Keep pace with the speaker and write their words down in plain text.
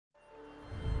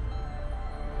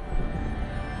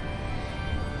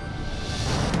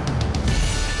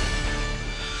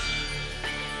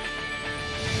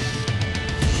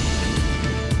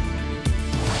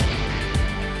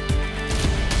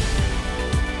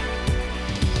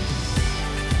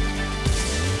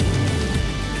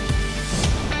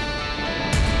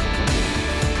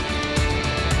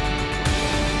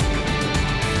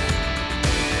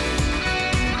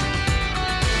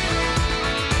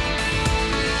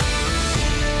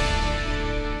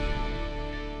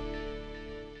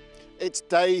It's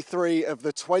day 3 of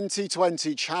the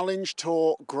 2020 Challenge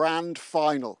Tour Grand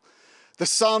Final. The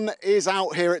sun is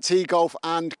out here at Tee Golf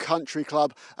and Country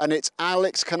Club, and it's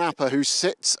Alex Canappa who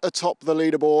sits atop the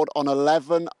leaderboard on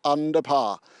 11 under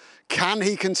par. Can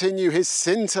he continue his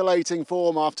scintillating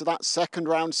form after that second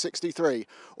round 63,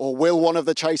 or will one of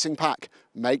the chasing pack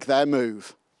make their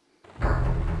move?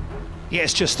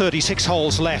 Yes, just 36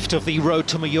 holes left of the Road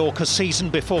to Mallorca season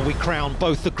before we crown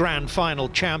both the Grand Final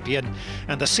champion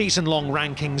and the season-long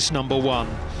rankings #1.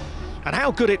 And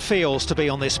how good it feels to be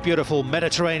on this beautiful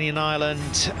Mediterranean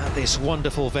island at this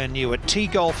wonderful venue at Tee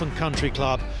Golf and Country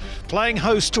Club, playing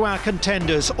host to our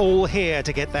contenders, all here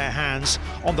to get their hands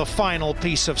on the final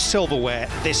piece of silverware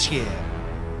this year.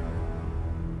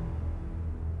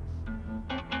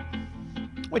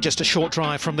 We're just a short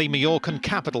drive from the Mallorcan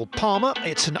capital, Palma.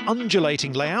 It's an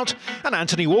undulating layout, and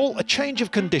Anthony Wall, a change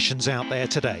of conditions out there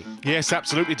today. Yes,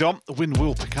 absolutely, Dom. The wind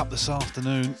will pick up this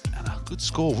afternoon, and a good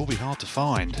score will be hard to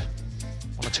find.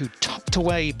 1 or 2 tucked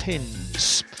away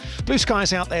pins. Blue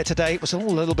skies out there today. It was all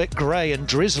a little bit grey and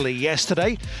drizzly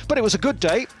yesterday, but it was a good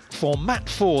day for Matt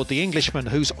Ford, the Englishman,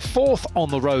 who's 4th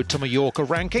on the Road to Mallorca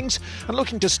rankings and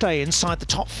looking to stay inside the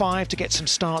top 5 to get some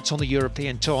starts on the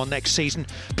European Tour next season.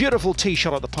 Beautiful tee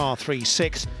shot at the par 3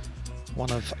 6.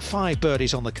 One of 5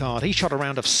 birdies on the card. He shot a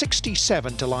round of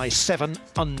 67 to lie 7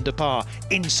 under par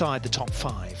inside the top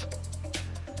 5.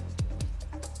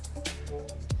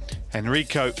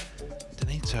 Enrico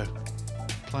Danito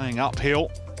playing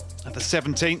uphill at the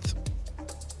 17th.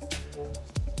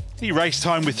 He raced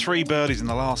home with 3 birdies in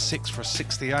the last 6 for a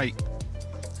 68.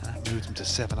 And that moved him to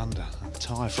 7 under. A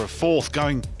tie for a 4th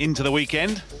going into the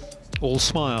weekend. All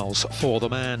smiles for the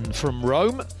man from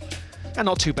Rome. And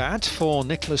not too bad for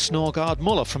Nicholas Norgard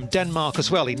Muller from Denmark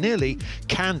as well. He nearly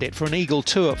canned it for an eagle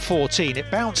 2 at 14. It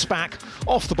bounced back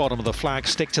off the bottom of the flag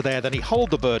stick to there. Then he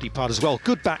holed the birdie putt as well.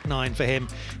 Good back 9 for him.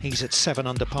 He's at 7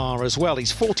 under par as well.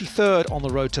 He's 43rd on the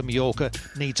Road to Mallorca.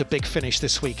 Needs a big finish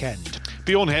this weekend.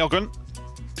 Bjorn Helgen.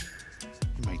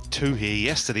 He made 2 here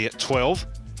yesterday at 12.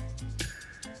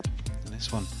 And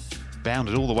this one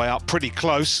bounded all the way up pretty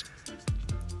close.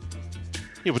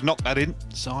 He would knock that in,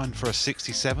 sign for a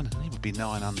 67, and he would be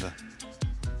 9 under.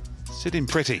 Sitting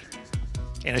pretty.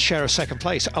 In a share of second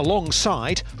place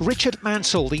alongside Richard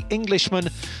Mansell, the Englishman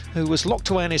who was locked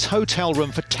away in his hotel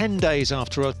room for 10 days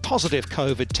after a positive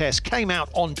COVID test, came out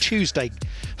on Tuesday,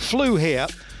 flew here,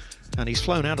 and he's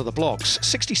flown out of the blocks.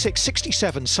 66,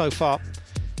 67 so far.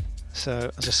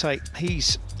 So, as I say,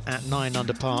 he's at 9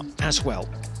 under par as well.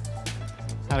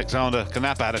 Alexander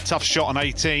Canappa had a tough shot on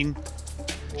 18.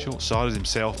 Short-sided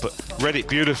himself, but read it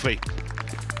beautifully.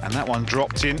 And that one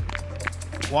dropped in.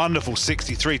 Wonderful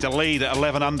 63 to lead at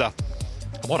 11 under.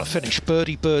 What a finish,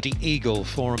 birdie, birdie, eagle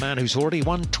for a man who's already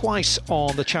won twice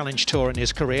on the Challenge Tour in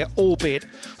his career, albeit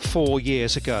 4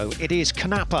 years ago. It is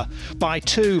Canappa by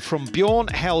 2 from Bjorn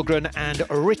Helgen and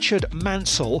Richard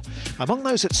Mansell. Among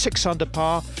those at 6 under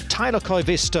par, Tyler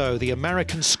Koivisto, the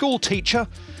American school teacher,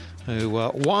 who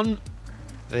won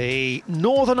the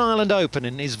Northern Ireland Open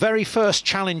in his very first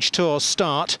Challenge Tour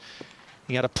start.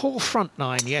 He had a poor front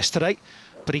 9 yesterday,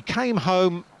 but he came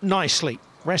home nicely,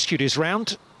 rescued his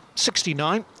round,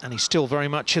 69, and he's still very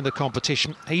much in the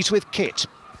competition. He's with Kit.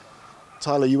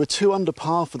 Tyler, you were 2 under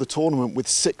par for the tournament with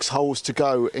 6 holes to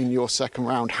go in your second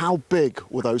round. How big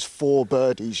were those 4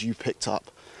 birdies you picked up?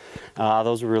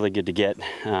 Those were really good to get.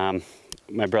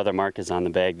 My brother Mark is on the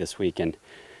bag this week, and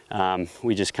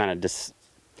we just kind of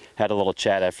had a little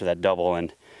chat after that double,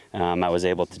 and I was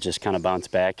able to just kind of bounce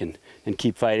back and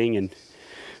keep fighting, and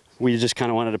we just kind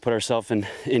of wanted to put ourselves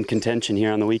in contention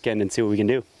here on the weekend and see what we can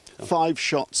do. So. 5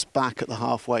 shots back at the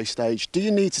halfway stage. Do you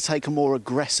need to take a more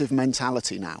aggressive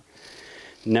mentality now?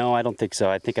 No, I don't think so.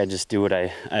 I think I just do what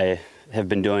I have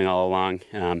been doing all along.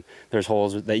 There's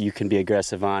holes that you can be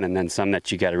aggressive on, and then some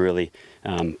that you got to really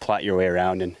plot your way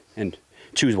around and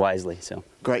choose wisely. So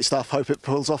great stuff. Hope it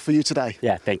pulls off for you today.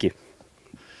 Yeah, thank you.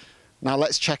 Now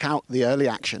let's check out the early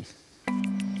action.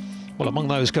 Well, among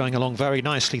those going along very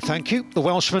nicely, thank you, the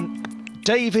Welshman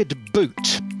David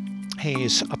Boot.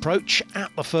 His approach at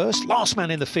the first, last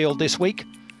man in the field this week,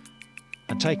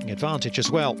 and taking advantage as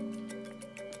well.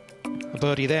 A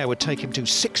birdie there would take him to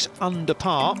 6 under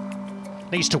par.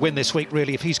 Needs to win this week,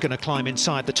 really, if he's going to climb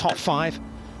inside the top 5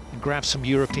 and grab some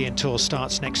European Tour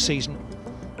starts next season.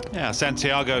 Yeah,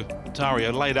 Santiago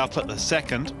Dario laid up at the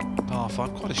second, par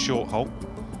 5, quite a short hole.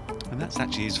 And that's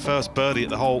actually his first birdie at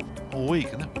the hole all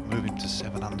week, and that would move him to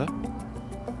 7 under.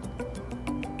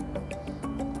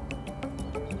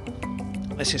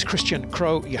 This is Christian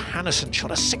Krogh Johannesson,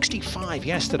 shot a 65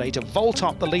 yesterday to vault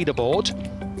up the leaderboard.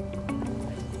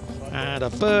 And a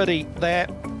birdie there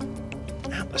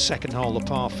at the second hole, the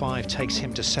par 5 takes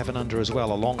him to 7 under as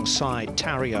well, alongside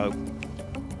Tario.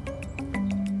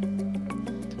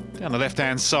 Down the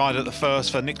left-hand side at the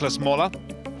first for Nicholas Moller.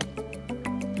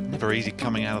 Never easy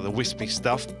coming out of the wispy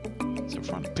stuff. It's a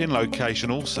front pin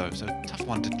location also, so tough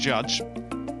one to judge.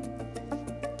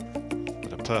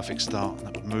 But a perfect start, and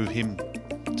that would move him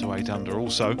to 8 under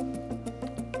also.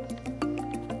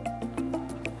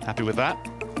 Happy with that.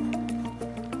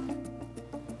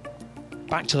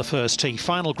 Back to the first tee,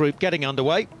 final group getting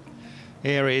underway.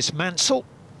 Here is Mansell.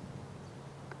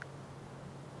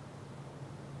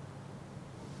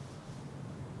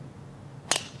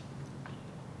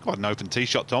 Quite an open tee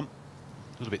shot, Tom.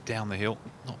 A little bit down the hill,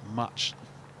 not much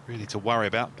really to worry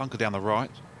about. Bunker down the right.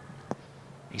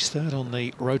 He's third on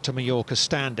the Road to Mallorca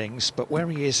standings, but where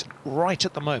he is right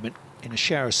at the moment, in a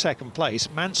share of second place,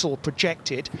 Mansell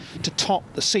projected to top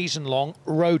the season-long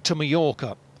Road to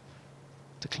Mallorca,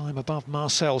 to climb above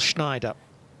Marcel Schneider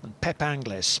and Pep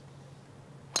Anglis.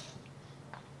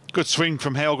 Good swing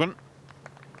from Helgren.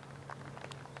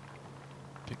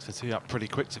 Picks the tee up pretty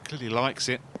quick, so clearly likes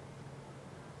it.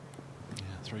 Yeah,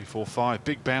 3, 4, 5,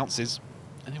 big bounces.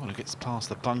 Anyone who gets past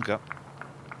the bunker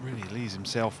really leaves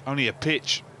himself only a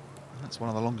pitch. That's one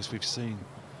of the longest we've seen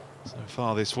so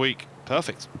far this week.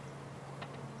 Perfect.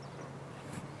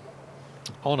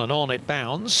 On and on it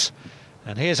bounds,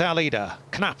 and here's our leader,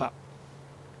 Knapper.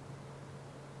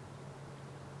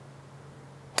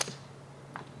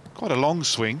 Quite a long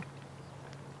swing.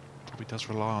 Probably does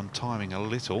rely on timing a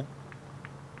little.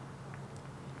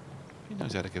 He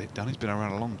knows how to get it done. He's been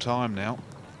around a long time now.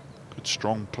 Good,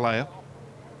 strong player.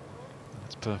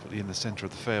 That's perfectly in the centre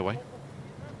of the fairway.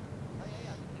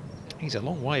 He's a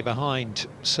long way behind,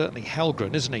 certainly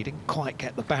Helgren, isn't he? Didn't quite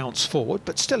get the bounce forward,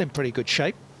 but still in pretty good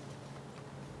shape.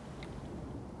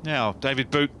 Now,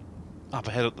 David Boot up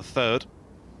ahead at the third.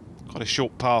 Quite a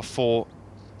short par 4.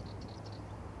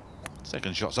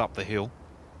 Second shot's up the hill.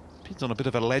 He's on a bit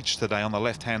of a ledge today on the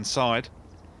left-hand side.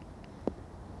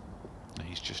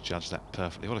 He's just judged that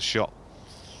perfectly. What a shot.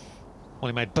 Well,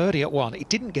 he made birdie at 1. He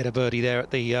didn't get a birdie there at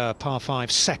the par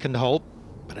 5 second hole,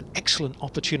 but an excellent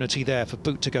opportunity there for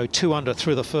Boot to go 2 under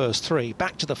through the first 3.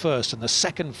 Back to the first and the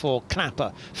second for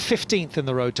Knapper, 15th in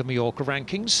the Road to Mallorca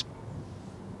rankings.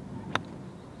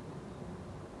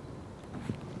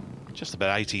 Just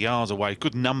about 80 yards away.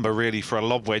 Good number, really, for a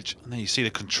lob wedge. And then you see the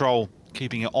control,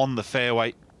 keeping it on the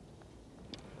fairway.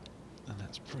 And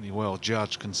that's pretty well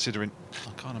judged, considering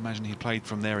I can't imagine he played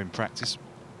from there in practice.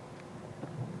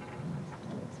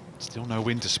 Still no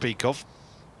wind to speak of.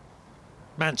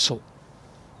 Mansell.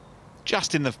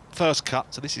 Just in the first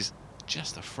cut, so this is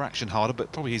just a fraction harder,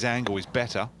 but probably his angle is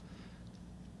better.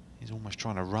 He's almost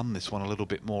trying to run this one a little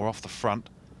bit more off the front.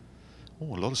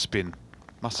 Oh, a lot of spin.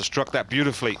 Must have struck that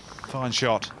beautifully. Fine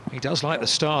shot. He does like the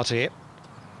start here.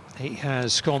 He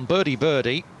has gone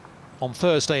birdie-birdie on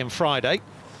Thursday and Friday.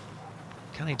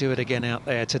 Can he do it again out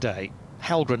there today?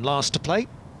 Helgren last to play.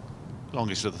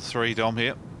 Longest of the 3, Dom,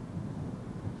 here.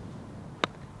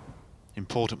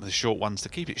 Important with the short ones to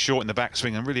keep it short in the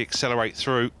backswing and really accelerate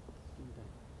through.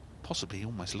 Possibly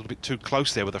almost a little bit too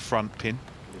close there with the front pin.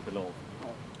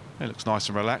 It looks nice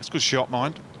and relaxed. Good shot,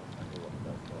 mind.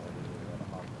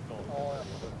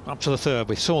 Up to the third,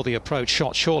 we saw the approach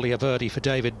shot, surely a birdie for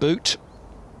David Boot.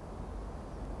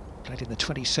 Played in the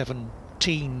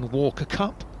 2017 Walker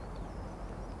Cup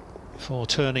before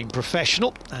turning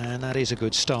professional, and that is a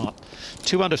good start.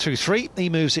 2 under through 3, he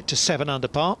moves it to 7 under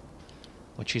par,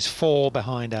 which is 4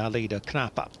 behind our leader,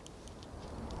 Knapper.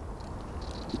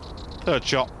 Third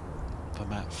shot for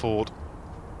Matt Ford.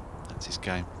 That's his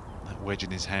game, that wedge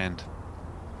in his hand.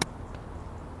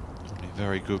 He'll be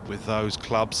very good with those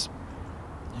clubs.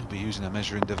 He'll be using a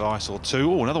measuring device or 2.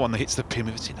 Oh, another one that hits the pin.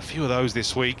 We've seen a few of those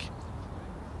this week.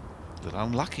 A little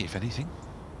unlucky, if anything.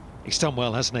 He's done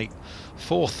well, hasn't he?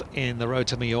 4th in the Road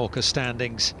to Mallorca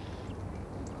standings.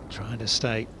 Trying to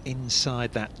stay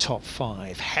inside that top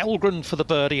 5. Helgren for the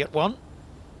birdie at 1.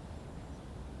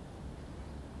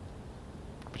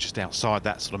 Just outside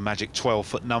that sort of magic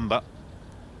 12-foot number.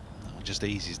 Just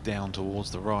eases down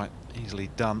towards the right. Easily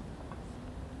done.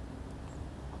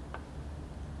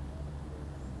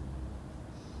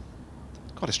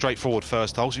 Quite a straightforward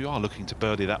first hole, so you are looking to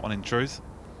birdie that one in truth.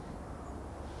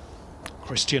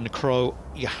 Christian Krogh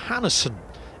Johannesson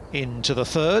into the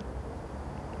third.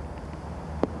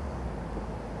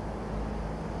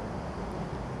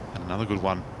 And another good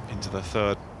one into the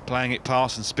third. Playing it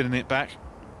past and spinning it back.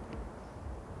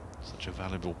 Such a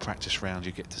valuable practice round.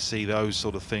 You get to see those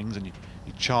sort of things and you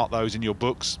chart those in your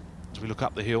books. As we look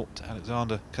up the hill to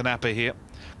Alexander Knapper here.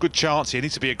 Good chance here.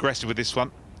 Needs to be aggressive with this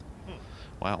one.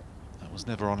 Well, that was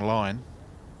never on line.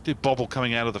 Did bobble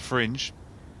coming out of the fringe.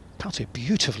 Putted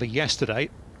beautifully yesterday.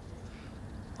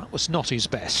 That was not his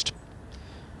best.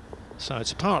 So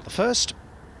it's a par at the first.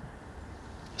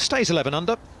 Stays 11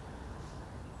 under.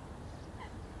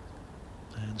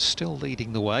 And still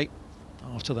leading the way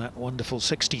after that wonderful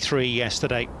 63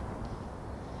 yesterday.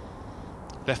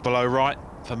 Left below right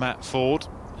for Matt Ford.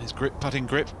 His grip, putting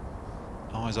grip.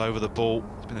 Eyes over the ball.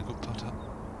 It's been a good putter.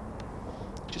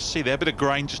 Just see there, a bit of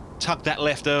grain. Just tug that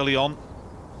left early on.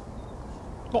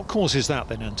 What causes that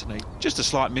then, Anthony? Just a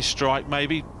slight misstrike,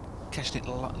 maybe. Catching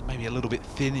it maybe a little bit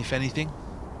thin, if anything.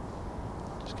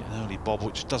 Just get an early bobble,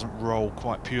 which doesn't roll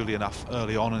quite purely enough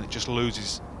early on, and it just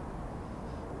loses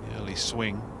the early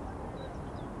swing.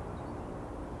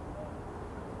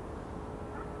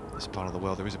 This part of the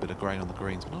world, there is a bit of grain on the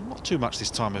greens, but not too much this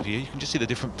time of year. You can just see the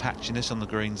different patchiness on the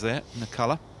greens there, in the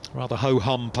colour. Rather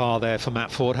ho-hum par there for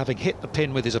Matt Ford, having hit the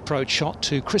pin with his approach shot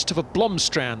to Christopher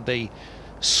Blomstrand, the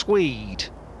Swede.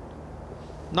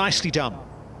 Nicely done.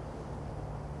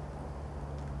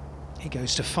 He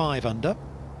goes to 5 under.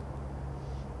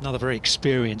 Another very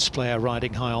experienced player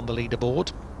riding high on the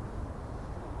leaderboard.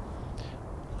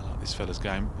 I like this fella's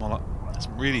game. Moller has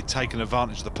really taken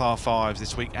advantage of the par 5s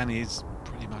this week, and he is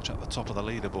pretty much at the top of the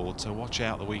leaderboard, so watch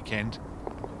out the weekend.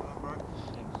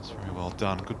 That's very well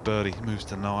done. Good birdie. Moves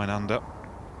to 9 under.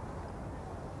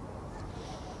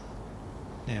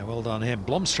 Yeah, well done him.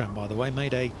 Blomstrand, by the way,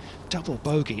 made a double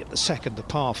bogey at the second, the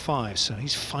par 5, so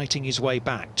he's fighting his way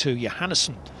back to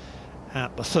Johannesson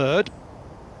at the third.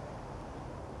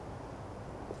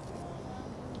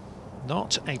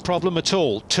 Not a problem at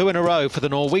all. 2 in a row for the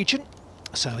Norwegian,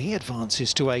 so he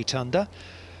advances to 8 under,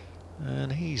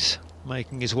 and he's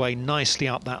making his way nicely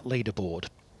up that leaderboard.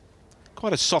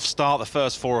 Quite a soft start the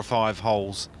first 4 or 5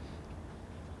 holes.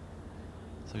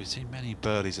 So we've seen many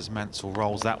birdies as Mansell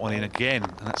rolls that one in again,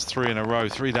 and that's 3 in a row,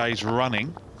 3 days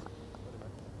running.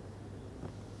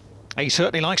 He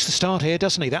certainly likes the start here,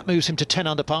 doesn't he? That moves him to 10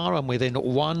 under par and within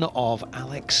 1 of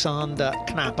Alexander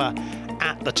Knapper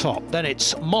at the top. Then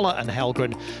it's Moller and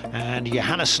Hellgren, and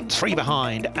Johannesson 3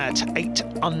 behind at 8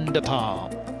 under par.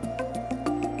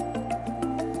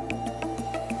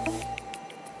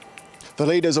 The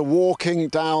leaders are walking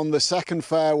down the second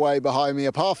fairway behind me,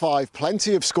 a par 5,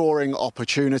 plenty of scoring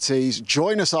opportunities.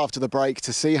 Join us after the break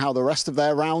to see how the rest of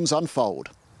their rounds unfold.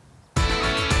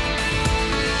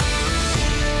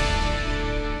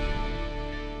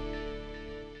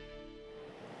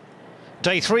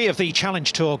 Day 3 of the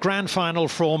Challenge Tour Grand Final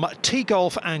from Tee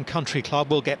Golf and Country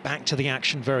Club. We'll get back to the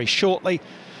action very shortly.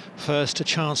 First, a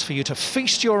chance for you to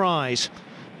feast your eyes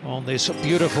on this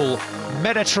beautiful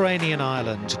Mediterranean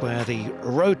island where the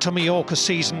Road to Mallorca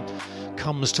season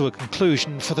comes to a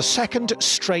conclusion for the 2nd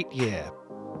straight year.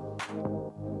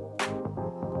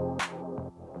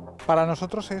 Para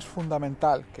nosotros es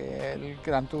fundamental que el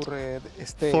Grand Tour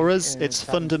esté. For us, it's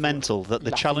fundamental that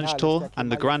the Challenge Tour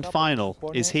and the Grand Final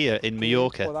is here in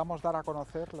Mallorca,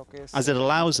 as it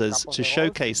allows us to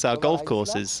showcase our golf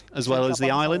courses as well as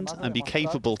the island and be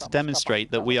capable to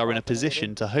demonstrate that we are in a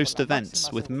position to host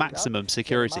events with maximum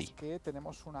security.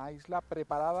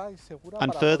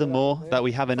 And furthermore, that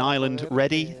we have an island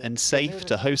ready and safe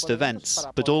to host events,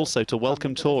 but also to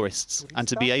welcome tourists and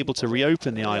to be able to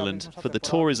reopen the island for the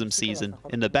tourism season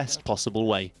in the best possible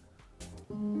way.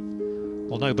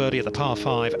 Well, no birdie at the par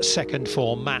 5 second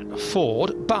for Matt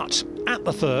Ford, but at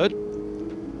the third,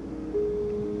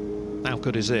 how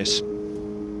good is this?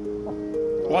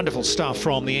 Wonderful stuff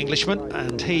from the Englishman,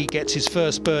 and he gets his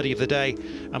first birdie of the day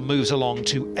and moves along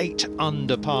to 8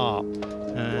 under par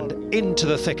and into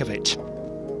the thick of it.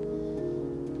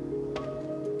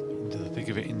 Into the thick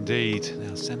of it indeed.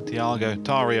 Now Santiago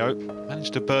Tario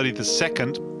managed to birdie the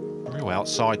second. Real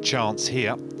outside chance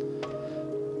here.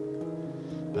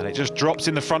 And it just drops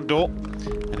in the front door.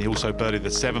 And he also birdied the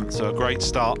 7th, so a great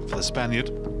start for the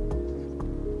Spaniard.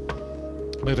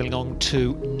 Moving on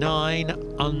to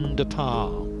 9 under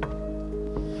par.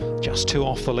 Just 2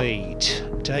 off the lead.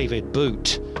 David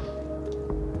Boot.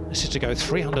 This is to go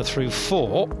 3 under through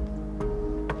 4.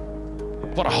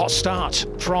 What a hot start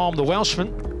from the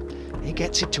Welshman. He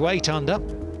gets it to 8 under.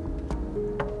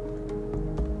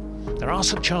 There are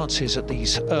some chances at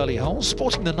these early holes,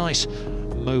 sporting the nice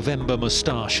Movember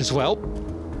moustache as well.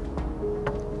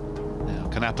 Now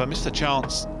Knapper missed a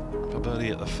chance for birdie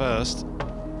at the first.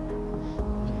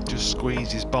 Just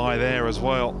squeezes by there as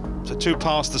well. So 2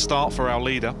 past the start for our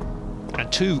leader.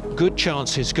 And 2 good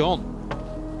chances gone.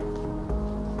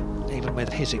 Even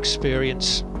with his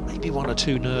experience, maybe 1 or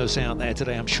 2 nerves out there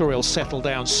today. I'm sure he'll settle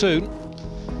down soon.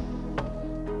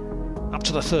 Up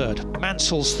to the third,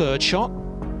 Mansell's third shot.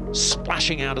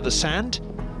 Splashing out of the sand.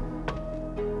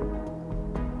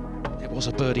 was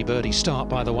a birdie start,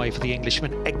 by the way, for the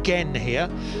Englishman again here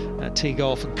at Tee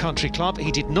Golf and Country Club.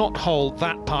 He did not hold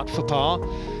that putt for par,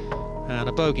 and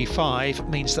a bogey 5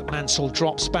 means that Mansell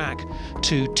drops back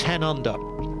to 10 under.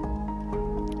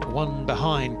 One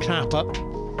behind Knapper,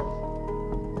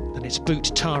 and it's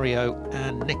Boot, Tario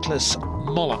and Nicholas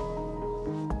Moller.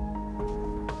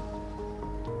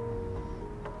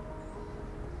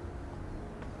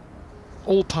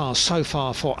 All pars so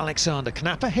far for Alexander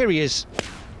Knapper. Here he is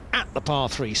at the par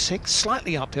 3-6,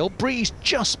 slightly uphill, breeze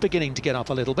just beginning to get up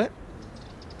a little bit.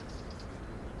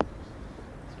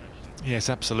 Yes,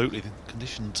 absolutely. The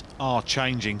conditions are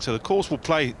changing, so the course will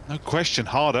play, no question,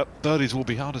 harder. Birdies will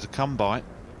be harder to come by.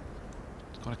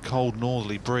 It's got a cold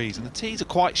northerly breeze, and the tees are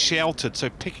quite sheltered, so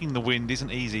picking the wind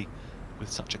isn't easy with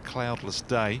such a cloudless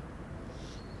day.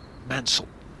 Mansell.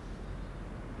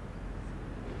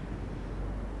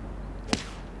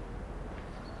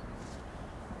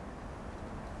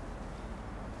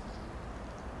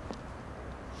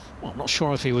 Well, I'm not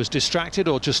sure if he was distracted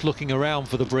or just looking around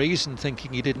for the breeze and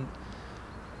thinking he didn't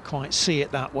quite see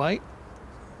it that way.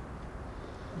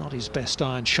 Not his best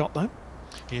iron shot, though.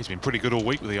 Yeah, he's been pretty good all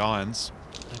week with the irons.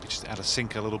 Maybe just out of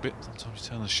sync a little bit. Sometimes you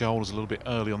turn the shoulders a little bit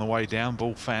early on the way down.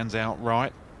 Ball fans out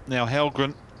right. Now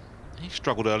Hellgren, he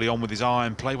struggled early on with his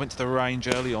iron play. Went to the range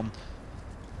early on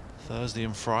Thursday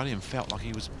and Friday and felt like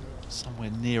he was somewhere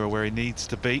nearer where he needs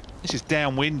to be. This is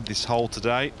downwind this hole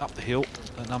today, up the hill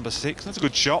at number 6. That's a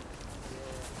good shot.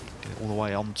 Get it all the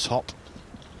way on top.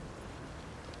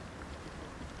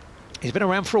 He's been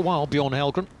around for a while, Bjorn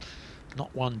Hellgren.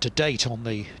 Not one to date on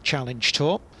the Challenge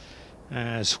Tour.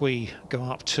 As we go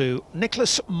up to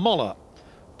Nicholas Moller,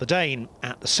 the Dane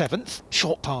at the 7th.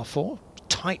 Short par 4,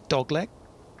 tight dogleg.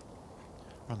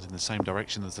 Runs in the same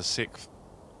direction as the 6th.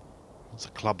 It's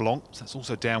a club long, so that's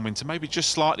also downwind, so maybe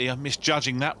just slightly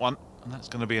misjudging that one, and that's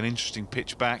going to be an interesting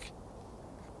pitch back.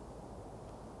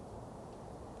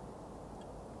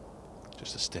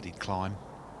 Just a steady climb.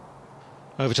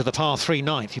 Over to the par 3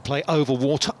 9th. You play over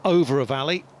water, over a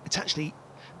valley. It's actually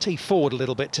tee forward a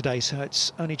little bit today, so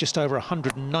it's only just over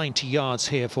 190 yards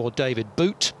here for David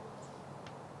Boot.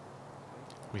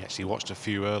 We actually watched a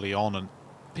few early on, and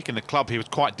picking the club here was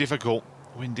quite difficult.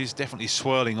 Wind is definitely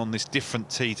swirling on this different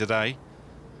tee today.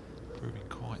 Proving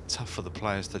quite tough for the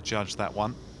players to judge that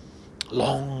one.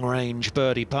 Long range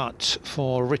birdie putt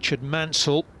for Richard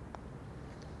Mansell.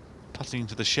 Putting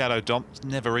into the shadow, Dom, it's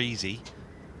never easy.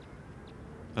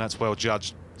 But that's well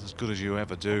judged. It's as good as you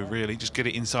ever do, really. Just get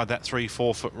it inside that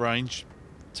 3-4 foot range.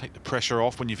 Take the pressure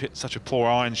off when you've hit such a poor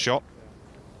iron shot.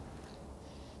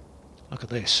 Look at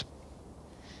this.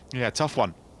 Yeah, tough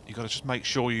one. You've got to just make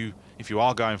sure you, if you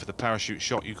are going for the parachute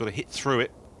shot, you've got to hit through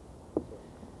it.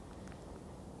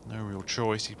 No real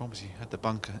choice. He obviously had the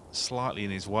bunker slightly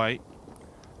in his way.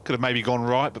 Could have maybe gone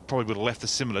right, but probably would have left a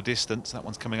similar distance. That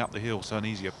one's coming up the hill, so an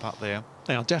easier putt there.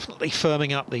 They are definitely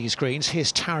firming up these greens.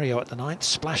 Here's Tario at the 9th,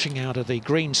 splashing out of the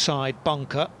green side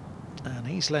bunker. And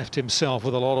he's left himself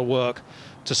with a lot of work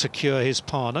to secure his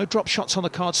par. No drop shots on the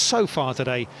cards so far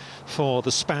today for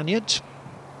the Spaniard,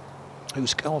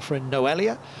 whose girlfriend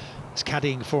Noelia is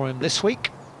caddying for him this week.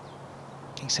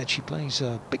 He said she plays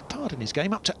a big part in his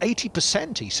game. Up to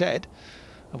 80%, he said,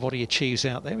 of what he achieves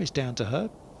out there is down to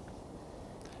her.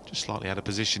 Just slightly out of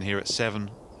position here at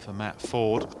 7 for Matt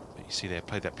Ford. But you see there,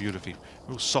 played that beautifully.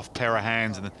 Real soft pair of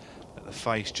hands, and then let the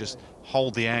face just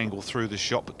hold the angle through the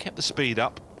shot, but kept the speed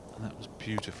up, and that was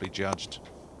beautifully judged.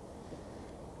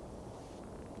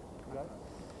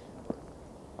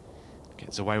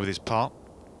 Gets away with his part.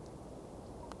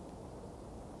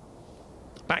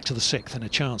 Back to the 6th, and a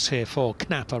chance here for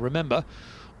Knapper. Remember,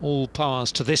 all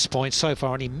pars to this point so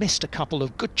far, and he missed a couple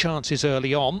of good chances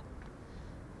early on.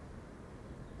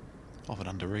 Often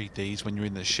underread these when you're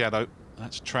in the shadow.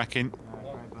 That's tracking.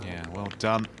 Yeah, well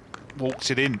done.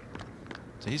 Walks it in.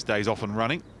 So his day's off and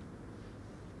running.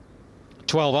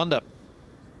 12 under.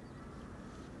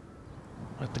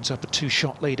 Opens up a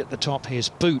 2-shot lead at the top. Here's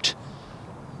Boot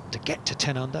to get to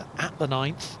 10 under at the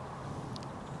 9th.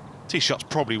 Tee shot's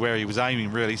probably where he was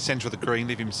aiming, really. Centre of the green,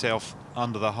 leave himself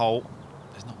under the hole.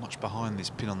 There's not much behind this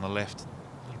pin on the left.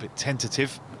 A little bit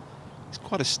tentative. It's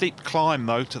quite a steep climb,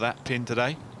 though, to that pin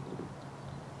today.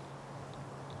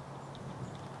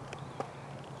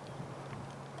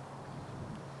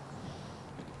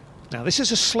 Now, this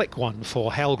is a slick one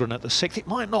for Hellgren at the 6th. It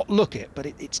might not look it, but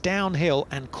it's downhill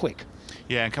and quick.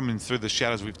 Yeah, and coming through the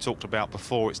shadows we've talked about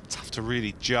before, it's tough to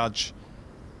really judge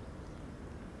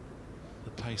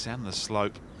the pace and the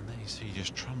slope. And there you see he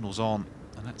just trundles on,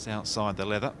 and that's outside the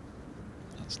leather.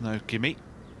 That's no gimme.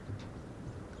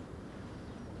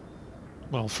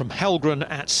 Well, from Hellgren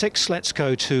at 6, let's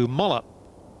go to Moller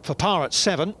for par at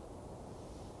 7.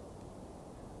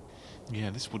 Yeah,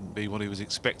 this wouldn't be what he was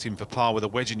expecting for par with a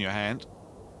wedge in your hand.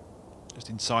 Just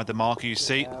inside the marker, you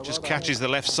see, just catches the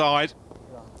left side.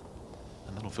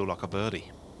 And that'll feel like a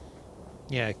birdie.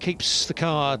 Yeah, keeps the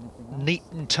card neat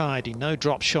and tidy. No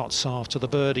drop shots after the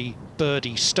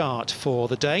birdie start for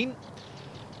the Dane,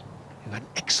 who had an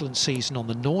excellent season on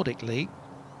the Nordic League.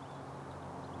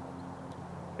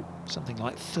 Something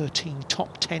like 13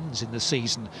 top 10s in the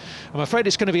season. I'm afraid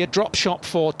it's going to be a drop shot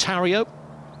for Tario.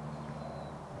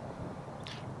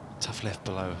 Tough left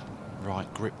below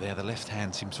right grip there. The left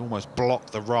hand seems to almost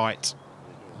block the right.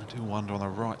 I do wonder on the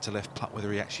right to left putt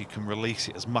whether he actually can release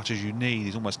it as much as you need.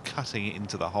 He's almost cutting it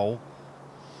into the hole.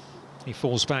 He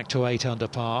falls back to 8 under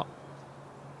par,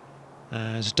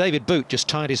 as David Boot just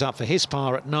tidies up for his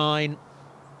par at 9.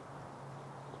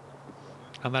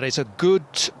 And that is a good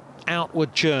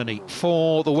outward journey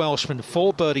for the Welshman.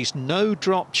 4 birdies, no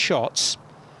dropped shots.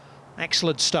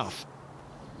 Excellent stuff.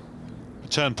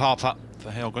 Return par putt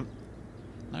for Helgren.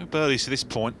 No birdies to this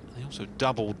point. He also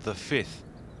doubled the 5th.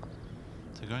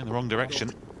 So going the wrong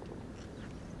direction.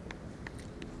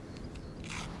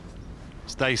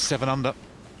 Stays 7 under.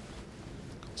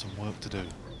 Got some work to do.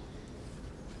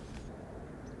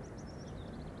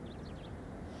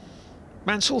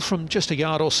 Mansell from just a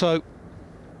yard or so.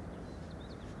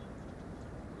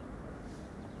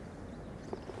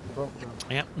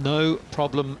 Yeah, no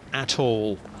problem at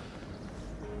all.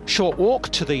 Short walk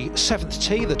to the 7th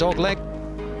tee, the dog leg.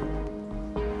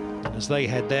 And as they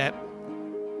head there,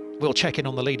 we'll check in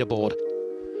on the leaderboard,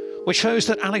 which shows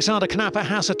that Alexander Knapper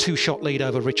has a 2-shot lead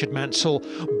over Richard Mansell.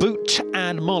 Boot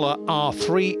and Muller are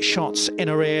 3 shots in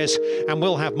arrears, and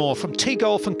we'll have more from Tee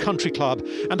Golf and Country Club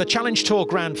and the Challenge Tour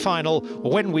Grand Final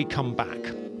when we come back.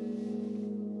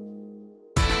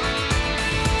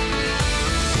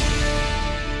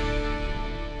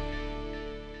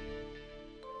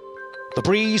 The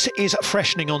breeze is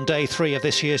freshening on day 3 of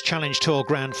this year's Challenge Tour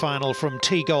Grand Final from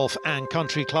Tee Golf and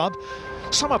Country Club.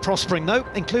 Some are prospering though,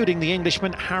 including the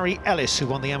Englishman Harry Ellis, who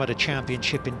won the Amateur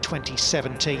Championship in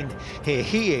 2017. Here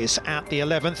he is at the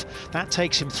 11th. That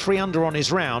takes him 3 under on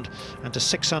his round and to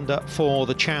 6 under for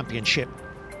the championship.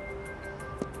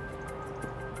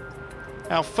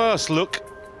 Our first look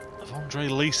of Andre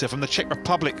Lisa from the Czech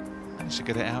Republic. Managed to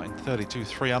get it out in 32,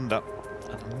 3 under.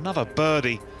 And another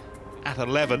birdie at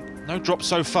 11. No drop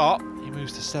so far. He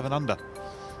moves to 7 under.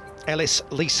 Ellis,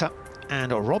 Lisa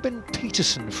and Robin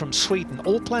Peterson from Sweden,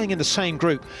 all playing in the same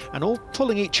group and all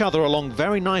pulling each other along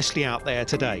very nicely out there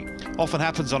today. Often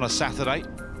happens on a Saturday.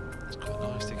 It's quite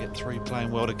nice to get 3 playing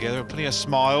well together and plenty of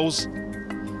smiles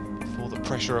before the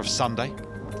pressure of Sunday.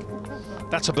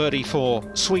 That's a birdie for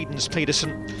Sweden's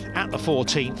Peterson at the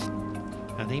 14th,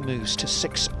 and he moves to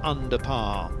 6 under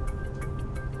par.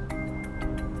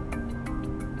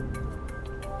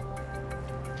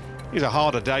 It's a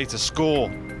harder day to score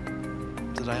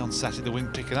today on Saturday. The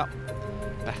wind picking up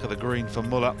back of the green for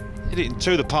Muller. Hit it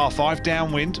into the par 5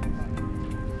 downwind.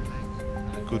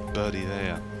 A good birdie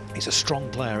there. He's a strong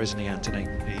player, isn't he, Anthony?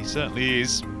 He certainly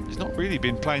is. He's not really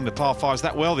been playing the par 5s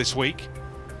that well this week,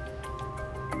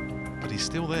 but he's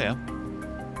still there.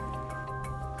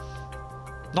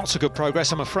 Not so good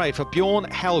progress, I'm afraid, for Bjorn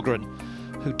Helgren,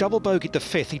 who double bogeyed the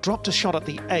 5th. He dropped a shot at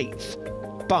the 8th,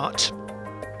 but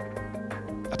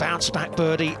a bounce back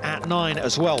birdie at 9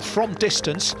 as well from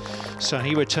distance, so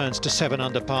he returns to 7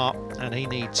 under par and he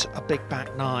needs a big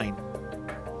back 9.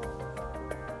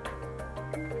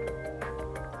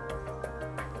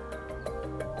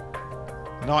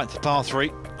 Ninth par 3,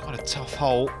 quite a tough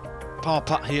hole. Par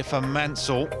putt here for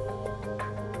Mansell,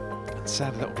 and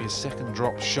sadly that will be his 2nd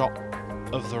drop shot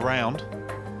of the round.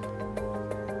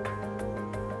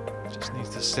 Just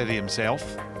needs to steady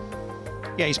himself.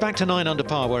 Yeah, he's back to 9 under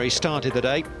par where he started the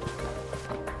day.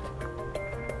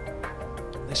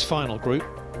 This final group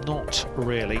not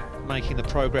really making the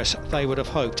progress they would have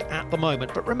hoped at the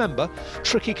moment. But remember,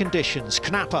 tricky conditions.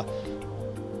 Knapper,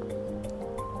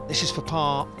 this is for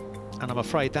par, and I'm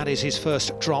afraid that is his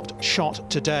first dropped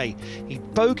shot today. He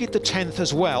bogeyed the 10th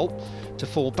as well to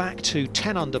fall back to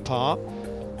 10 under par.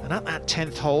 And at that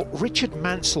 10th hole, Richard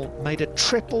Mansell made a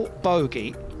triple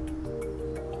bogey.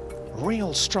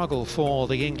 Real struggle for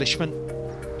the Englishman.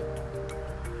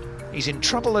 He's in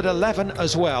trouble at 11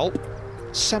 as well.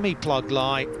 Semi-plug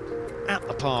lie at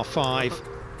the par 5.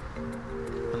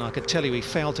 And I can tell you he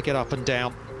failed to get up and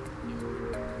down.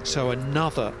 So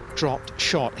another dropped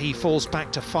shot. He falls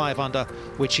back to 5 under,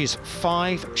 which is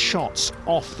 5 shots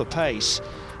off the pace.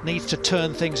 needs to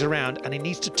turn things around, and he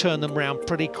needs to turn them around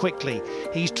pretty quickly.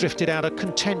 He's drifted out of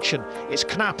contention. It's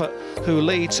Knapper who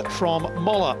leads from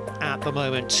Moller at the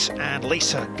moment, and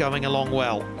Lisa going along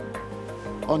well.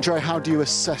 Andre, how do you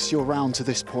assess your round to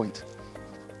this point?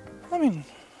 I mean,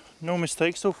 no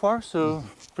mistakes so far, so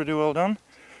pretty well done.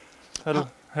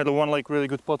 Had a one like really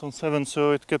good putt on 7,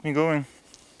 so it kept me going.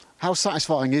 How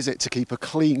satisfying is it to keep a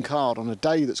clean card on a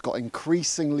day that's got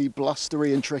increasingly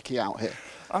blustery and tricky out here?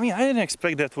 I mean, I didn't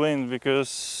expect that wind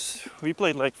because we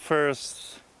played like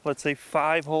first, let's say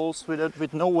 5 holes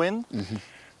with no wind,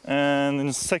 and in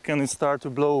the second it started to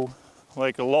blow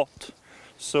like a lot.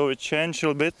 So it changed a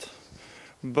little bit,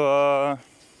 but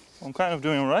I'm kind of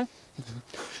doing all right.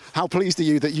 How pleased are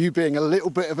you that you, being a little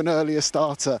bit of an earlier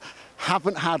starter,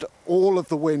 haven't had all of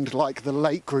the wind like the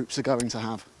late groups are going to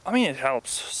have? I mean, it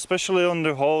helps, especially on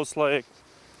the holes like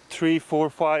 3, 4,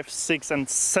 5, 6 and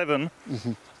 7.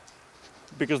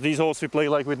 Because these holes we play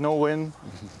like with no wind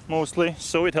mostly,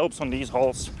 so it helps on these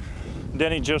holes.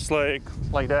 Then it just like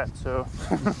that, so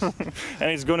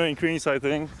and it's going to increase, I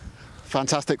think.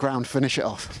 Fantastic round, finish it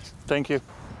off. Thank you.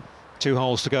 2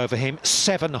 holes to go for him,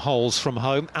 7 holes from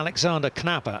home. Alexander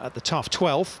Knapper at the tough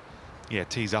 12th. Yeah,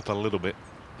 tees up a little bit,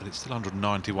 but it's still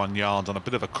 191 yards on a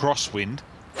bit of a crosswind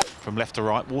from left to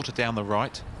right, water down the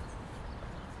right.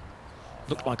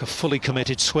 Looked like a fully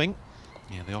committed swing.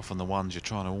 Yeah, they're often the ones you're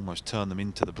trying to almost turn them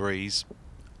into the breeze.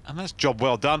 And that's job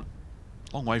well done.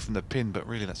 Long way from the pin, but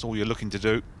really that's all you're looking to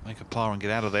do. Make a par and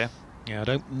get out of there. Yeah,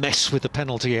 don't mess with the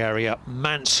penalty area.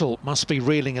 Mansell must be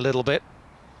reeling a little bit.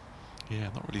 Yeah,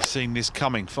 not really seeing this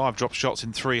coming. 5 drop shots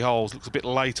in 3 holes. Looks a bit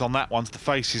late on that one. The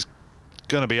face is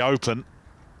going to be open.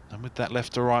 And with that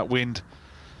left to right wind,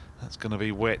 that's going to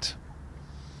be wet.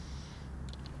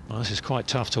 Well, this is quite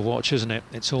tough to watch, isn't it?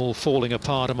 It's all falling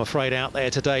apart, I'm afraid, out there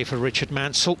today for Richard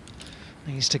Mansell.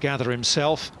 Needs to gather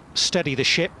himself, steady the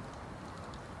ship.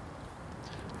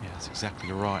 Yeah, that's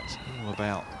exactly right. It's all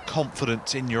about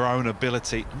confidence in your own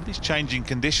ability. And with these changing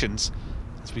conditions,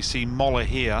 as we see Moller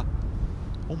here,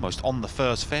 almost on the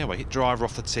first fairway, hit driver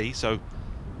off the tee, so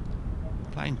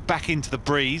playing back into the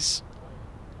breeze.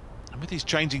 And with these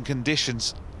changing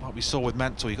conditions, like we saw with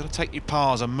Mansell, you've got to take your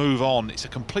pars and move on. It's a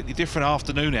completely different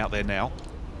afternoon out there now.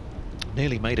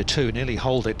 Nearly made a 2, nearly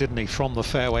holed it, didn't he, from the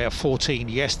fairway of 14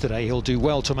 yesterday. He'll do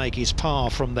well to make his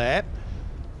par from there.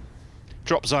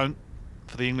 Drop zone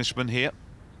for the Englishman here.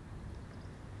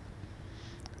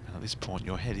 And at this point,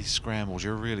 your head is scrambled.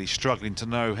 You're really struggling to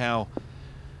know how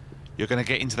you're going to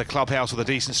get into the clubhouse with a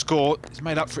decent score. He's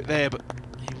made up for it there, but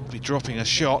he will be dropping a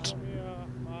shot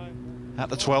at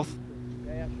the 12th.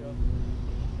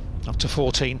 Up to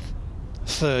 14th.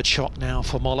 3rd shot now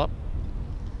for Moller.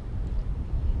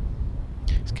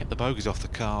 He's kept the bogeys off the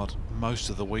card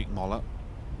most of the week, Moller.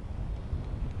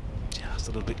 Just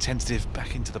a little bit tentative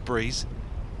back into the breeze.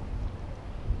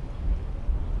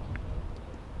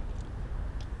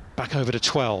 Back over to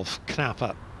 12.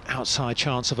 Knapper, outside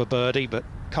chance of a birdie, but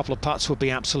a couple of putts would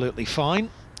be absolutely fine.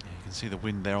 Yeah, you can see the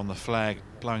wind there on the flag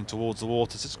blowing towards the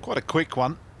waters. It's quite a quick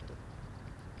one.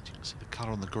 You can see the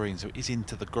colour on the green, so it is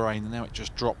into the grain, and now it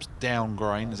just drops down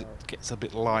grain as it gets a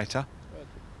bit lighter.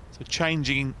 So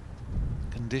changing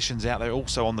conditions out there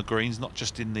also on the greens, not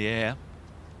just in the air.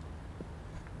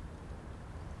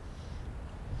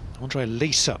 Andre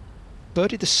Lisa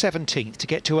birdied the 17th to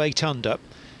get to 8 under.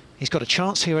 He's got a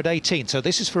chance here at 18, so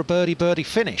this is for a birdie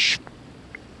finish.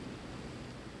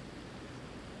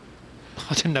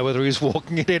 I didn't know whether he was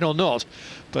walking it in or not,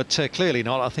 but clearly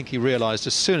not. I think he realised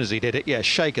as soon as he did it, yeah,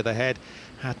 shake of the head,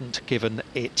 hadn't given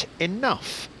it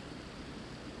enough.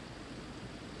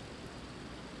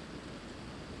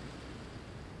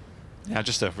 Now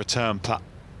just a return putt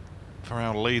for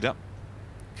our leader,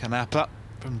 Knapper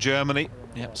from Germany.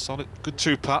 Yep, solid, good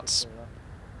 2 putts.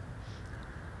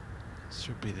 This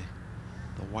should be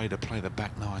the way to play the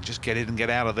back 9. Just get in and get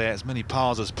out of there, as many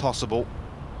pars as possible.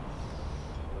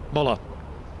 Moller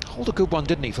hold a good one,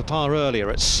 didn't he, for par earlier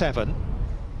at 7. You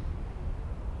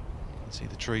can see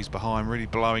the trees behind really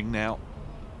blowing now.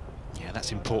 Yeah,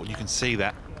 that's important, you can see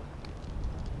that.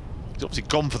 He's obviously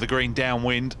gone for the green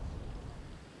downwind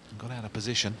and got out of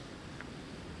position.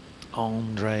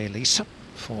 Andre Lisa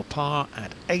for par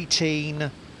at 18.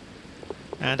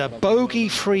 And a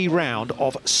bogey-free round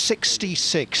of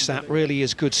 66. That really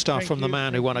is good stuff from the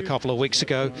man who won a couple of weeks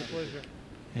ago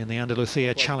in the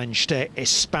Andalucia Challenge de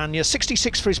España.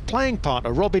 66 for his playing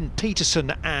partner, Robin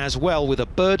Peterson, as well, with a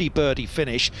birdie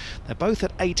finish. They're both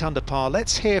at 8 under par.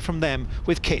 Let's hear from them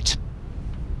with Kit.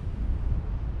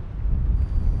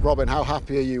 Robin, how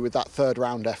happy are you with that 3rd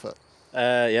round effort?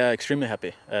 Yeah, extremely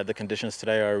happy. The conditions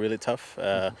today are really tough,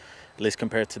 at least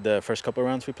compared to the first couple of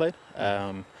rounds we played.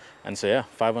 And so yeah,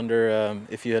 5 under,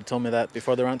 if you had told me that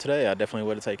before the round today, I definitely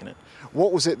would have taken it.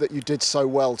 What was it that you did so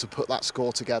well to put that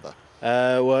score together?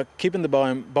 Well, keeping the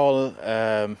ball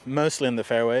mostly in the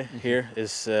fairway here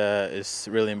is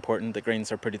really important. The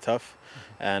greens are pretty tough,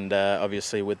 and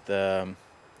obviously with the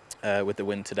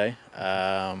wind today,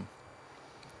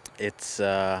 it's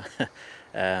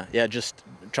yeah, just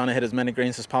trying to hit as many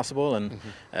greens as possible, and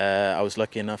I was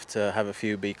lucky enough to have a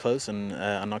few be close, and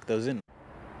I knocked those in.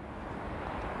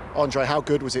 Andre, how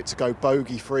good was it to go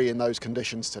bogey-free in those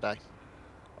conditions today?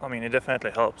 I mean, it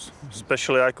definitely helps.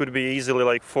 Especially I could be easily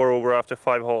like 4 over after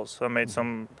 5 holes. I made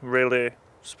some really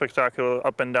spectacular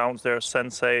up and downs there,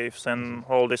 send saves and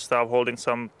all this stuff, holding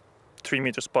some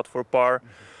 3-meter spot for par.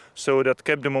 So that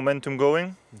kept the momentum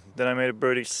going. Then I made a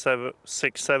birdie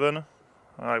 6-7.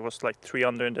 I was like 3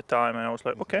 under in the time, and I was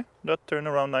like, okay, that turned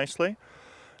around nicely.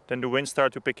 Then the wind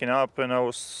started picking up, and I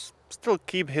was still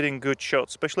keep hitting good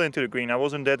shots, especially into the green. I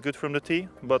wasn't that good from the tee,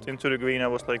 but into the green I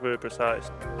was like very precise.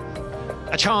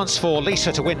 A chance for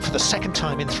Lisa to win for the 2nd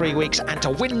time in 3 weeks and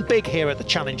to win big here at the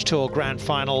Challenge Tour Grand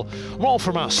Final. More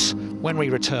from us when we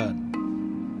return.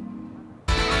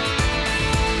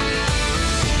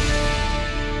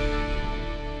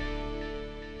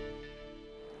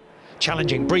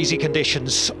 Challenging breezy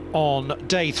conditions on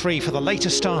day 3 for the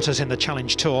latest starters in the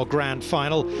Challenge Tour Grand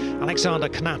Final. Alexander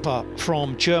Knapper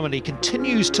from Germany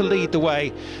continues to lead the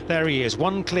way. There he is,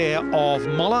 1 clear of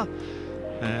Moller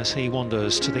as he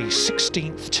wanders to the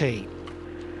 16th tee.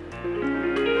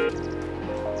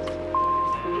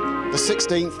 The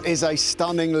 16th is a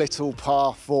stunning little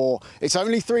par 4. It's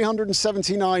only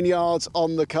 379 yards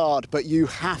on the card, but you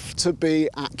have to be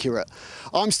accurate.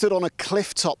 I'm stood on a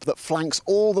cliff top that flanks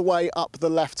all the way up the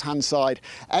left-hand side.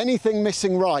 Anything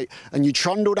missing right, and you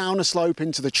trundle down a slope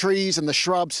into the trees and the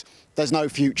shrubs, there's no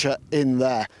future in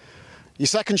there. Your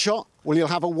second shot, well, you'll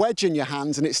have a wedge in your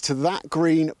hands, and it's to that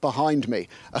green behind me.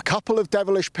 A couple of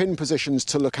devilish pin positions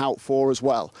to look out for as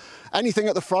well. Anything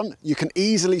at the front, you can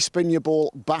easily spin your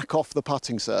ball back off the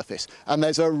putting surface. And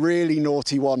there's a really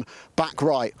naughty one back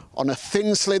right on a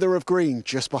thin slither of green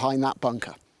just behind that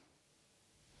bunker.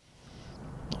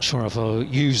 Not sure if I'll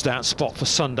use that spot for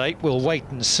Sunday. We'll wait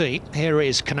and see. Here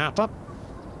is Knapper.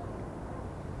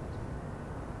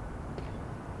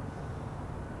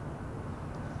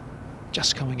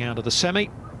 Just coming out of the semi.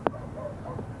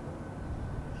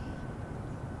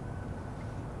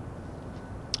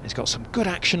 He's got some good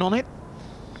action on it,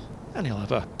 and he'll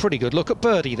have a pretty good look at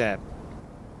birdie there.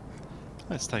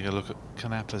 Let's take a look at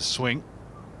Knapper's swing.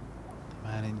 The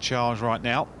man in charge right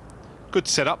now. Good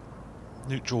setup,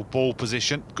 neutral ball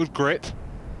position, good grip.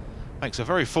 Makes a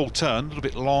very full turn, a little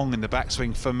bit long in the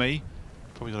backswing for me.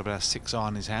 Probably got about a 6-iron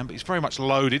in his hand, but he's very much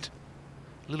loaded.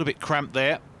 A little bit cramped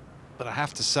there. But I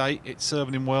have to say, it's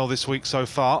serving him well this week so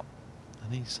far,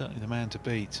 and he's certainly the man to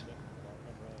beat.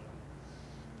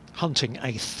 Hunting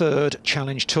a 3rd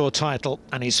Challenge Tour title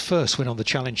and his first win on the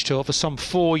Challenge Tour for some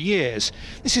 4 years.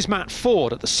 This is Matt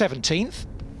Ford at the 17th.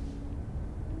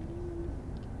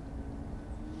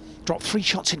 Dropped 3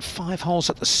 shots in 5 holes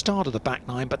at the start of the back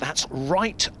 9, but that's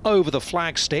right over the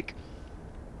flagstick.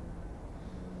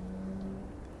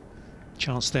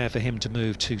 Chance there for him to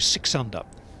move to 6 under.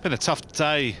 Been a tough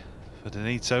day for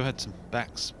Donito. Had some back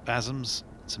spasms,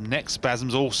 some neck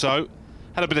spasms also.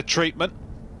 Had a bit of treatment,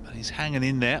 but he's hanging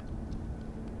in there.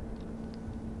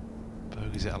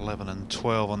 Bogeys at 11 and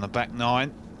 12 on the back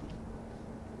 9.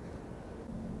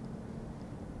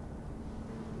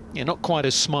 Yeah, not quite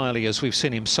as smiley as we've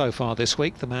seen him so far this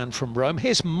week, the man from Rome.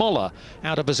 Here's Moller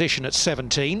out of position at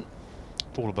 17.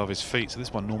 Ball above his feet, so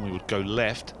this one normally would go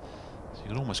left. So you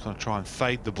can almost kind of try and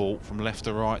fade the ball from left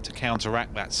to right to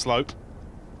counteract that slope.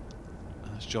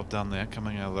 Nice job done there,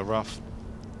 coming out of the rough.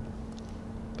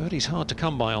 Birdie's hard to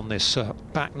come by on this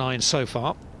back 9 so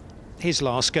far. His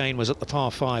last gain was at the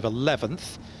par 5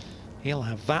 11th. He'll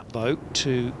have that, though,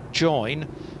 to join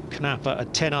Knapper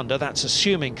at 10 under. That's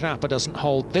assuming Knapper doesn't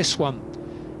hold this one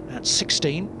at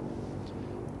 16.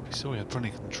 We saw he had plenty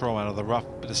of control out of the rough,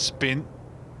 bit of spin.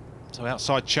 So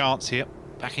outside chance here,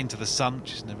 back into the sun,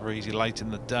 which is never easy late in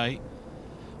the day.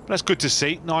 But that's good to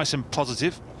see, nice and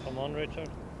positive. Come on, Richard.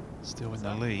 Still in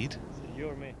the lead. You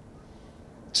or me?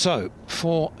 So,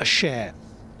 for a share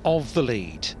of the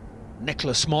lead,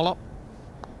 Nicholas Moller.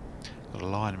 Got a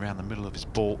line around the middle of his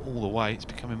ball all the way. It's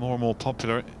becoming more and more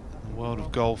popular in the world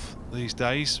of golf these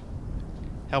days.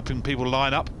 Helping people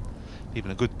line up. Even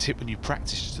a good tip when you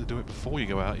practice just to do it before you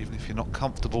go out, even if you're not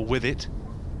comfortable with it.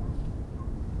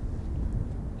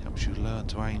 Helps you learn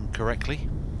to aim correctly.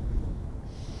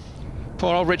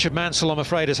 Poor old Richard Mansell, I'm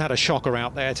afraid, has had a shocker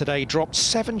out there today. Dropped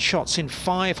 7 shots in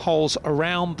 5 holes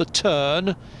around the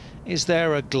turn. Is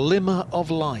there a glimmer of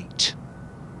light?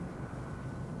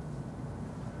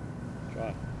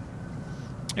 Try.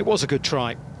 It was a good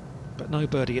try, but no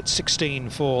birdie at 16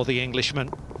 for the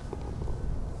Englishman.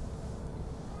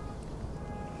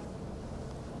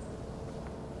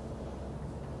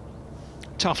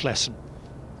 Tough lesson.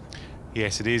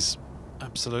 Yes, it is.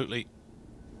 Absolutely.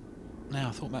 Now,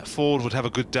 I thought Matt Ford would have a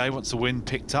good day once the wind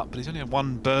picked up, but he's only had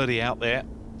 1 birdie out there.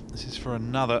 This is for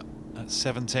another at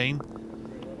 17.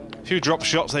 A few drop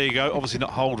shots, there you go. Obviously not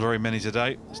holed very many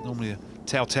today. It's normally a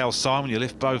telltale sign when you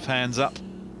lift both hands up.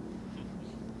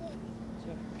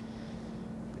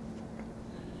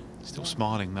 Still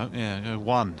smiling though. Yeah,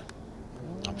 1.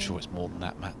 I'm sure it's more than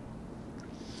that, Matt.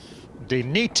 Di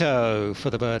Nitto for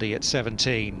the birdie at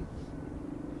 17.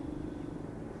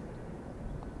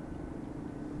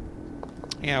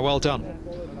 Yeah, well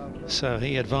done. So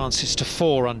he advances to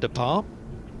 4 under par.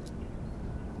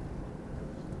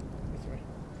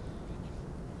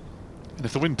 And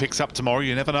if the wind picks up tomorrow,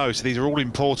 you never know. So these are all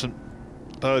important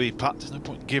birdie putts. There's no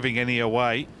point giving any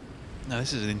away. Now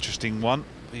this is an interesting one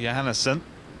for Johannesson.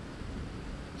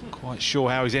 Not quite sure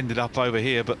how he's ended up over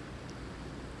here, but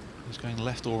he's going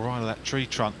left or right of that tree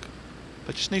trunk.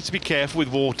 But just needs to be careful with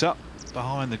water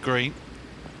behind the green.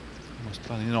 Almost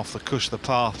planning in off the cush of the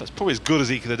path. That's probably as good as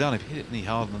he could have done. If he hit it any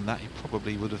harder than that, he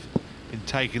probably would have been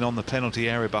taken on the penalty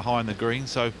area behind the green.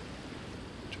 So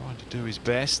trying to do his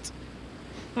best.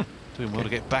 Doing well to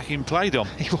get back in play, Dom.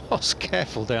 He was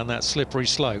careful down that slippery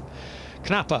slope.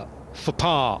 Knapper for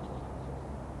par.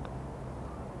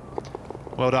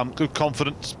 Well done, good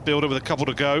confidence. Builder with a couple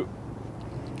to go.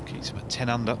 Keeps him at 10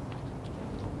 under.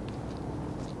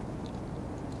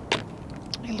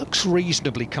 He looks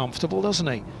reasonably comfortable, doesn't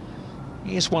he?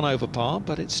 He is 1 over par,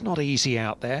 but it's not easy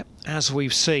out there, as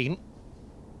we've seen.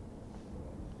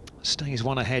 Stays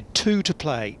 1 ahead, 2 to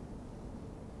play.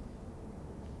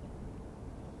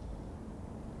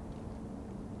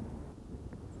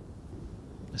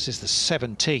 This is the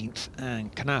 17th,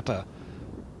 and Knapper,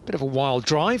 bit of a wild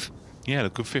drive. Yeah, a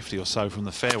good 50 or so from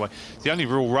the fairway. The only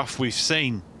real rough we've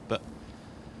seen, but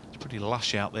it's pretty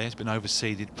lush out there. It's been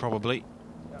overseeded probably.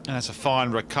 And that's a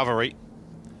fine recovery.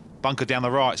 Bunker down the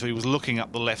right, so he was looking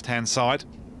up the left-hand side.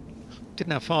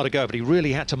 Didn't have far to go, but he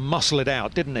really had to muscle it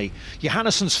out, didn't he?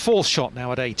 Johannesson's 4th shot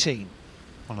now at 18.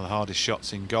 One of the hardest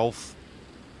shots in golf.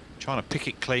 Trying to pick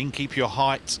it clean, keep your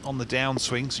height on the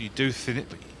downswing so you do thin it,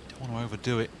 but you don't want to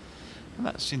overdo it. And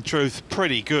that's, in truth,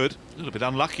 pretty good. A little bit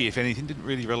unlucky, if anything. Didn't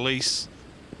really release.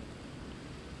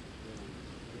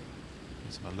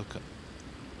 Let's have a look at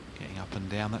getting up and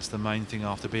down. That's the main thing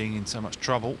after being in so much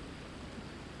trouble.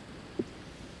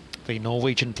 The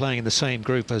Norwegian playing in the same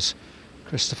group as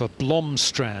Christopher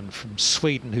Blomstrand from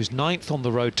Sweden, who's 9th on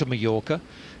the road to Mallorca.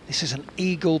 This is an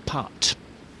eagle putt.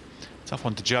 Tough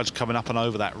one to judge coming up and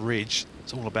over that ridge.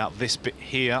 It's all about this bit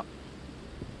here.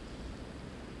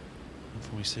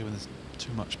 Before we see when there's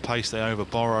too much pace, they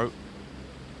overborrow.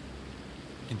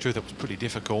 In truth, that was pretty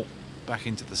difficult. Back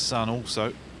into the sun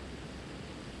also.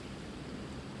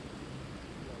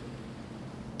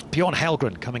 Bjorn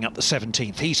Helgren coming up the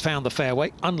 17th. He's found the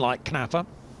fairway, unlike Knapper.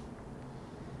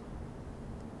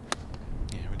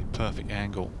 Yeah, really perfect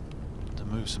angle to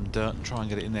move some dirt and try and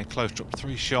get it in there close. Dropped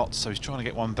 3 shots, so he's trying to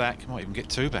get 1 back. He might even get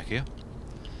 2 back here.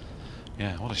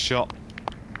 Yeah, what a shot.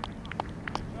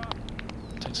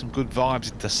 Take some good vibes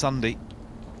into Sunday.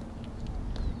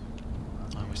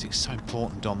 I always think it's so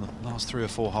important, Dom, the last 3 or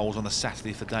 4 holes on a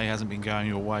Saturday if the day hasn't been going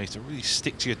your way, to really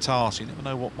stick to your task. You never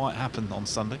know what might happen on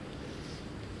Sunday.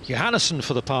 Johannesson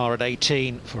for the par at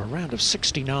 18 for a round of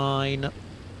 69. I'm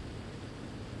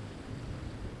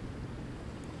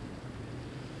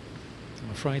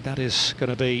afraid that is going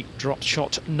to be drop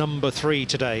shot number 3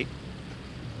 today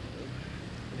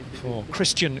for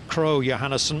Christian Krogh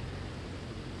Johannesson.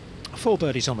 4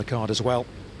 birdies on the card as well.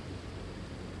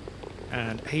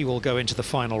 And he will go into the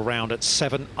final round at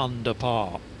 7 under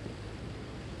par.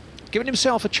 Giving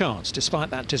himself a chance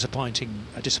despite that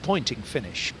disappointing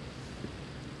finish.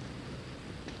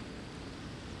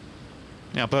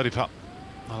 Now birdie putt,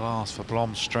 the last for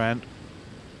Blomstrand.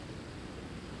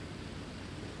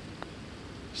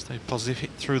 Stay positive,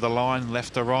 hit through the line,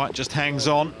 left to right, just hangs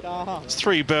on. It's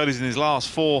 3 birdies in his last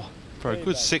 4 for a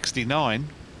good 69.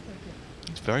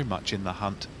 He's very much in the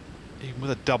hunt, even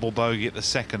with a double bogey at the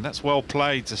second. That's well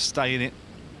played to stay in it.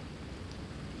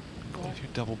 Quite a few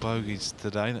double bogeys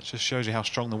today. That just shows you how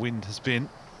strong the wind has been.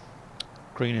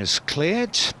 Green is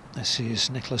cleared. This is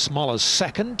Nicholas Moller's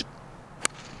 2nd.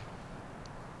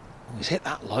 He's hit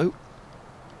that low.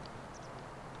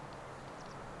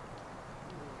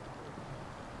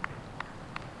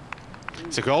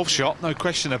 It's a golf shot, no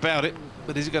question about it,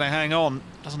 but is it going to hang on?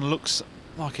 Doesn't look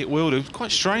like it will do. It's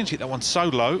quite strange to hit that one so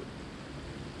low.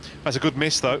 That's a good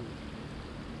miss, though.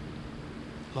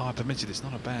 Lie permitted, it's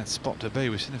not a bad spot to be.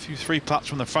 We've seen a few 3-putts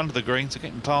from the front of the green, so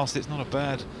getting past it's not a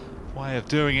bad way of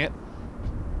doing it.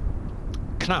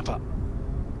 Knapper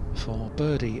for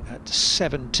birdie at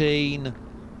 17.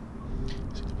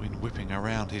 See the wind whipping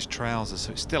around his trousers,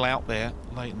 so it's still out there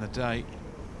late in the day.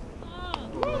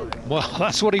 Well,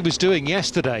 that's what he was doing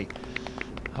yesterday,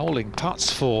 holding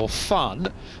putts for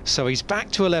fun. So he's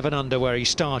back to 11 under where he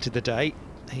started the day.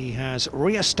 He has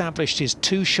re-established his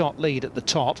 2-shot lead at the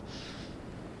top.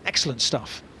 Excellent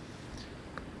stuff.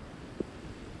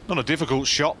 Not a difficult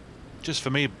shot, just for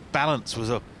me balance was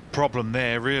a problem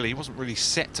there really. He wasn't really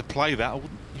set to play that.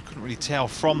 You couldn't really tell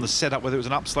from the setup whether it was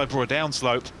an upslope or a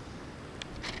downslope.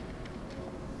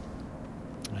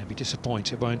 He'll be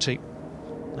disappointed, won't he?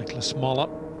 Nicholas Moller.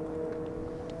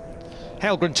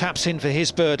 Helgren taps in for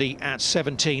his birdie at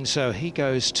 17, so he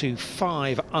goes to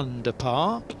 5 under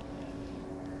par.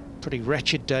 Pretty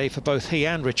wretched day for both he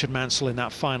and Richard Mansell in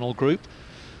that final group,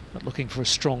 but looking for a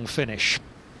strong finish.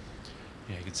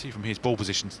 Yeah, you can see from his ball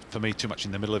position, for me, too much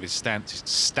in the middle of his stance. He's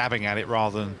stabbing at it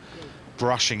rather than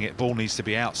brushing it. Ball needs to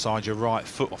be outside your right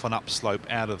foot off an upslope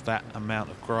out of that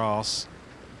amount of grass.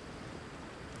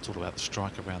 It's all about the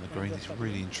strike around the green. It's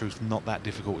really, in truth, not that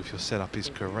difficult if your setup is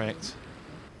correct.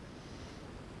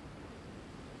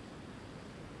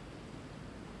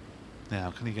 Now,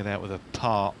 can he get out with a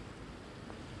par?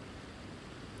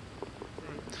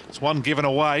 It's one given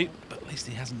away, but at least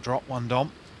he hasn't dropped one,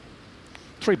 Dom.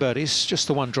 3 birdies, just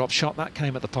the 1 drop shot. That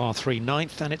came at the par 3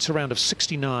 9th, and it's a round of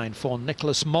 69 for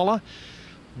Nicholas Moller.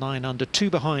 9 under, 2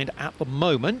 behind at the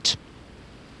moment.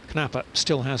 Knapper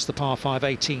still has the par 5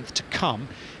 18th to come.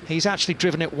 He's actually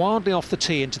driven it wildly off the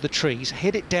tee into the trees,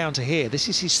 hit it down to here. This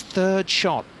is his 3rd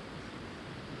shot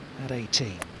at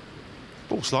 18.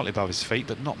 Ball slightly above his feet,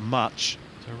 but not much.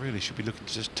 So really should be looking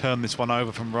to just turn this one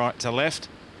over from right to left.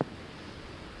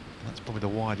 And that's probably the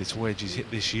widest wedge he's hit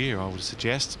this year, I would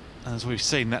suggest. And as we've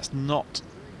seen, that's not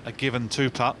a given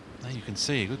 2-putt. There you can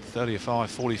see a good 35,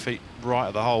 40 feet right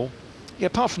of the hole. Yeah,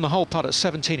 apart from the hole putt at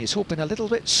 17, it's all been a little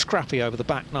bit scrappy over the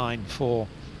back 9 for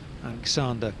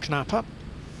Alexander Knapper.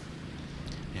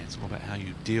 Yeah, it's all about how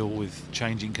you deal with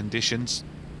changing conditions.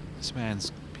 This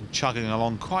man's been chugging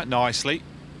along quite nicely.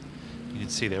 You can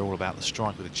see they're all about the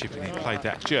strike with the chipping. He played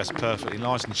that just perfectly,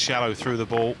 nice and shallow through the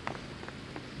ball.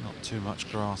 Not too much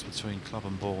grass between club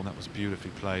and ball, and that was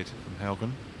beautifully played from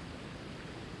Helgren.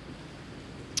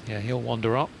 Yeah, he'll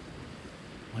wander up.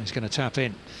 He's going to tap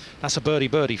in. That's a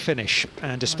birdie finish,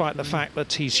 and despite the fact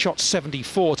that he's shot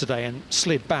 74 today and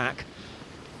slid back,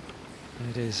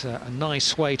 it is a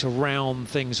nice way to round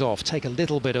things off, take a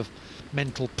little bit of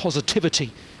mental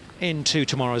positivity into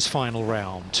tomorrow's final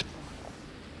round.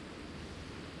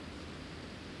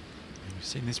 We've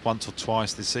seen this once or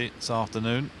twice this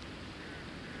afternoon.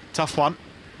 Tough one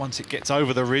once it gets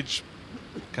over the ridge.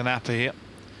 Knapper here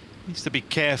needs to be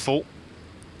careful.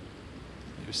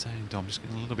 You were saying, Dom, just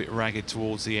getting a little bit ragged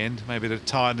towards the end. Maybe the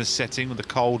tiredness setting with the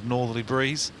cold northerly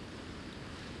breeze.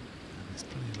 And there's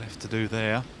plenty left to do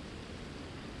there.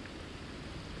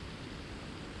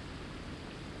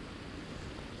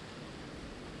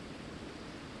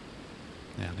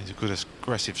 Now needs a good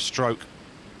aggressive stroke.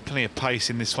 Plenty of pace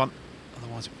in this one.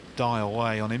 Otherwise it would die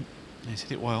away on him. He's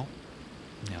hit it well.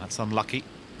 Yeah, that's unlucky.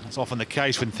 That's often the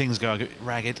case when things go a bit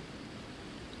ragged.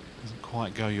 Doesn't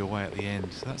quite go your way at the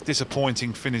end. So that's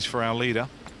disappointing finish for our leader.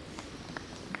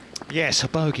 Yes, a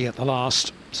bogey at the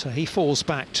last. So he falls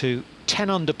back to 10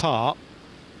 under par.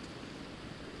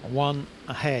 1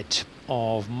 ahead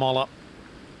of Moller.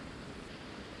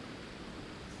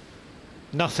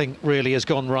 Nothing really has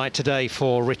gone right today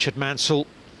for Richard Mansell.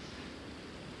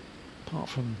 Apart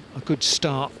from a good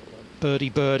start,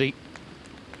 birdie.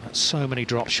 That's so many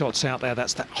drop shots out there.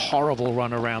 That's that horrible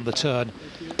run around the turn.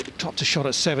 Dropped a shot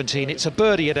at 17. It's a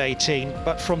birdie at 18,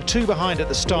 but from 2 behind at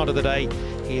the start of the day,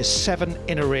 he is 7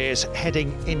 in arrears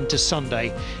heading into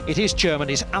Sunday. It is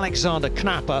Germany's Alexander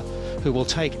Knapper who will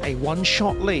take a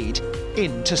 1-shot lead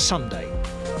into Sunday.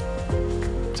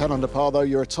 10 under par though,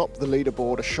 you're atop the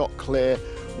leaderboard, a shot clear.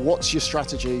 What's your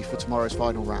strategy for tomorrow's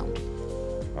final round?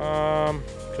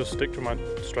 Just stick to my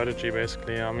strategy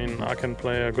basically. I mean, I can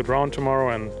play a good round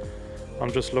tomorrow, and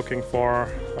I'm just looking for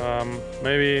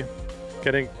maybe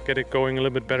get it going a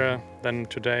little bit better than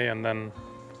today, and then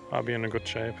I'll be in a good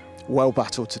shape. Well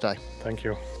battled today. Thank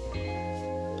you.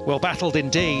 Well battled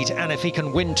indeed, and if he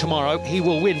can win tomorrow, he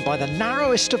will win by the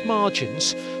narrowest of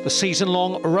margins the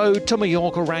season-long Road to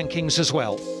Mallorca rankings as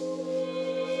well.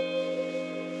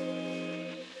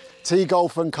 Tee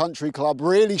Golf and Country Club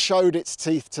really showed its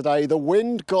teeth today. The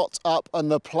wind got up and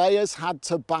the players had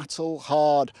to battle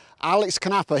hard. Alex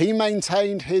Canapper, he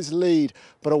maintained his lead,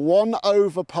 but a 1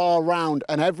 over par round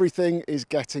and everything is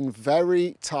getting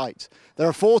very tight. There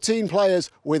are 14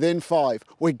 players within 5.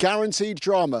 We're guaranteed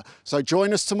drama, so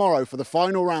join us tomorrow for the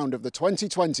final round of the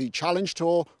 2020 Challenge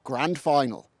Tour Grand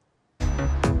Final.